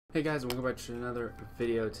Hey guys, welcome back to another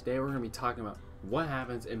video. Today we're going to be talking about what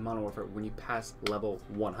happens in Modern Warfare when you pass level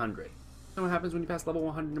 100. And what happens when you pass level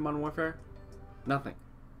 100 in Modern Warfare? Nothing.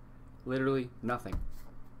 Literally nothing.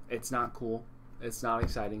 It's not cool. It's not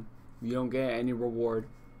exciting. You don't get any reward.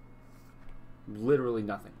 Literally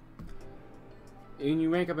nothing. When you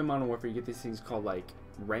rank up in Modern Warfare, you get these things called like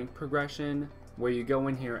rank progression, where you go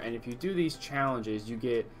in here and if you do these challenges, you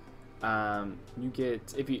get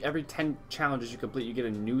every 10 challenges you complete, you get a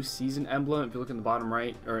new season emblem. If you look in the bottom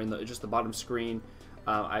right or in just the bottom screen,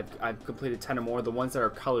 I've completed 10 or more. The ones that are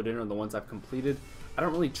colored in are the ones I've completed. I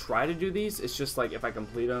don't really try to do these. It's just like if I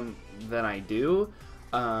complete them, then I do.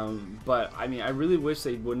 But I mean, I really wish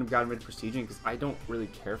they wouldn't have gotten rid of prestiging because I don't really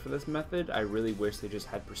care for this method. I really wish they just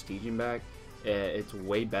had prestiging back. It's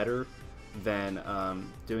way better than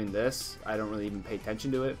doing this. I don't really even pay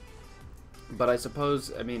attention to it. But I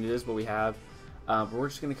suppose, I mean, it is what we have. But we're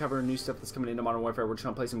just going to cover new stuff that's coming into Modern Warfare. We're just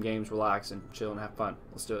going to play some games, relax, and chill and have fun.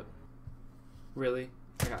 Let's do it. Really?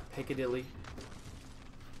 I got Piccadilly.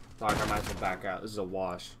 Fuck, I might as well back out. This is a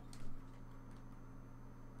wash.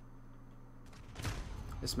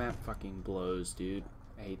 This map fucking blows, dude.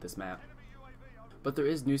 I hate this map. But there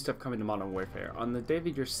is new stuff coming to Modern Warfare. On the day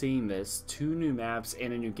that you're seeing this, 2 new maps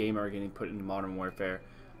and a new game are getting put into Modern Warfare.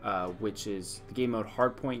 Which is the game mode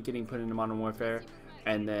Hardpoint getting put into Modern Warfare,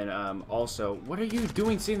 and then also, what are you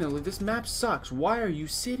doing sitting there? Like, this map sucks. Why are you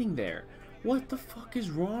sitting there? What the fuck is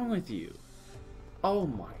wrong with you? Oh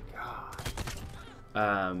my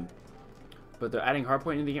god. But they're adding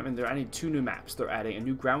Hardpoint into the game, and they're adding 2 new maps. They're adding a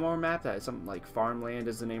new ground war map that is something like Farmland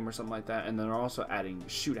is the name or something like that, and then they're also adding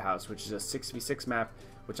Shoot House, which is a 6v6 map,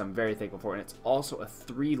 which I'm very thankful for, and it's also a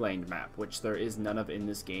 3-laned map, which there is none of in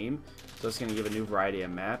this game, so it's going to give a new variety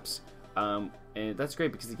of maps, and that's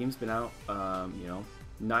great because the game's been out, you know,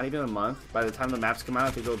 not even a month. By the time the maps come out,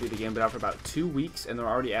 I think it'll be the game been out for about 2 weeks, and they're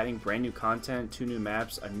already adding brand new content, 2 new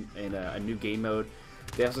maps, and a new game mode.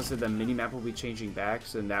 They also said the mini-map will be changing back,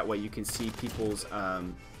 so that way you can see people's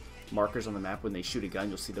markers on the map when they shoot a gun.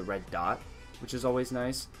 You'll see the red dot, which is always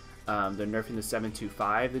nice. They're nerfing the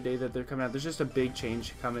 7.25 the day that they're coming out. There's just a big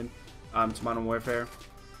change coming to Modern Warfare.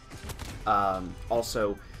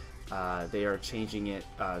 Also, they are changing it.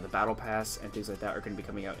 The Battle Pass and things like that are going to be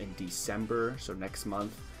coming out in December, so next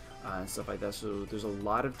month, and stuff like that. So there's a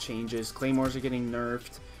lot of changes. Claymores are getting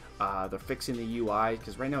nerfed. They're fixing the UI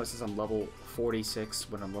because right now it says I'm level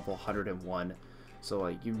 46 when I'm level 101. So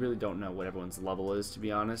like you really don't know what everyone's level is, to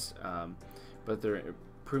be honest. But they're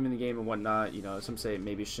improving the game and whatnot. You know, some say it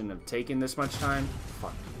maybe shouldn't have taken this much time.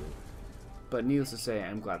 Fuck you. But needless to say,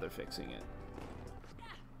 I'm glad they're fixing it.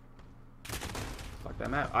 Fuck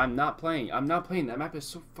that map. I'm not playing. I'm not playing. That map is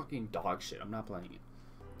so fucking dog shit. I'm not playing it.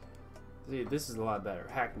 See, this is a lot better.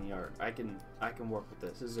 Hackney art. I can work with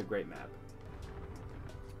this. This is a great map.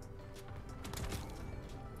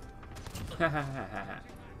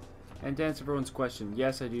 And to answer everyone's question,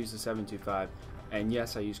 yes, I do use the 7.25, and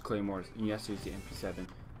yes, I use Claymores, and yes, I use the MP7,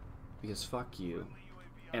 because fuck you,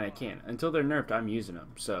 and I can't. Until they're nerfed, I'm using them,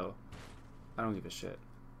 so I don't give a shit.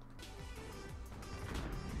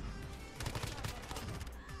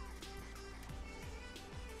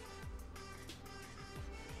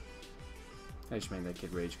 I just made that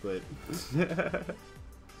kid rage quit.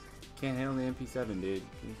 Can't handle the MP7, dude. Get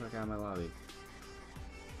the fuck out of my lobby.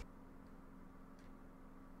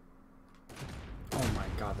 Oh my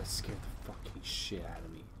god, that scared the fucking shit out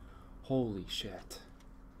of me. Holy shit.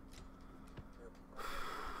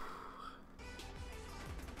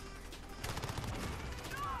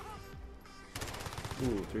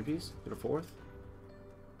 Ooh, 3-piece? Get a 4th?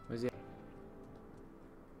 Where's he at?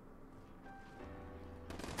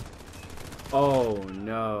 Oh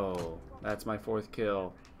no. That's my 4th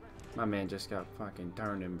kill. My man just got fucking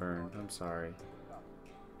turned and burned. I'm sorry.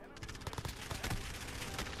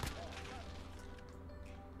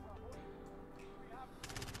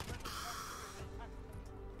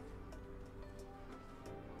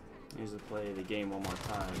 Here's the play of the game one more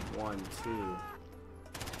time. 1, 2.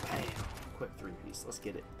 Bam. Quick 3-piece. Let's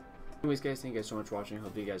get it. Anyways, guys, thank you guys so much for watching.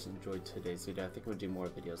 Hope you guys enjoyed today's video. I think we'll do more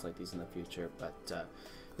videos like these in the future. But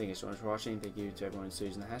thank you so much for watching. Thank you to everyone who's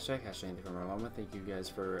using the hashtag anything for my mama. Thank you guys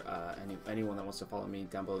for anyone that wants to follow me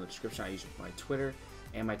down below in the description. I use my Twitter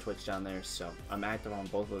and my Twitch down there. So I'm active on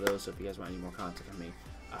both of those. So if you guys want any more content from me,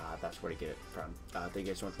 that's where to get it from. Thank you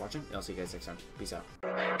guys so much for watching, and I'll see you guys next time. Peace out.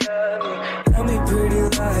 Tell me pretty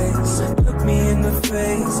lies, look me in the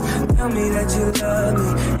face, tell me that you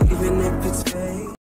love me, even if it's fake.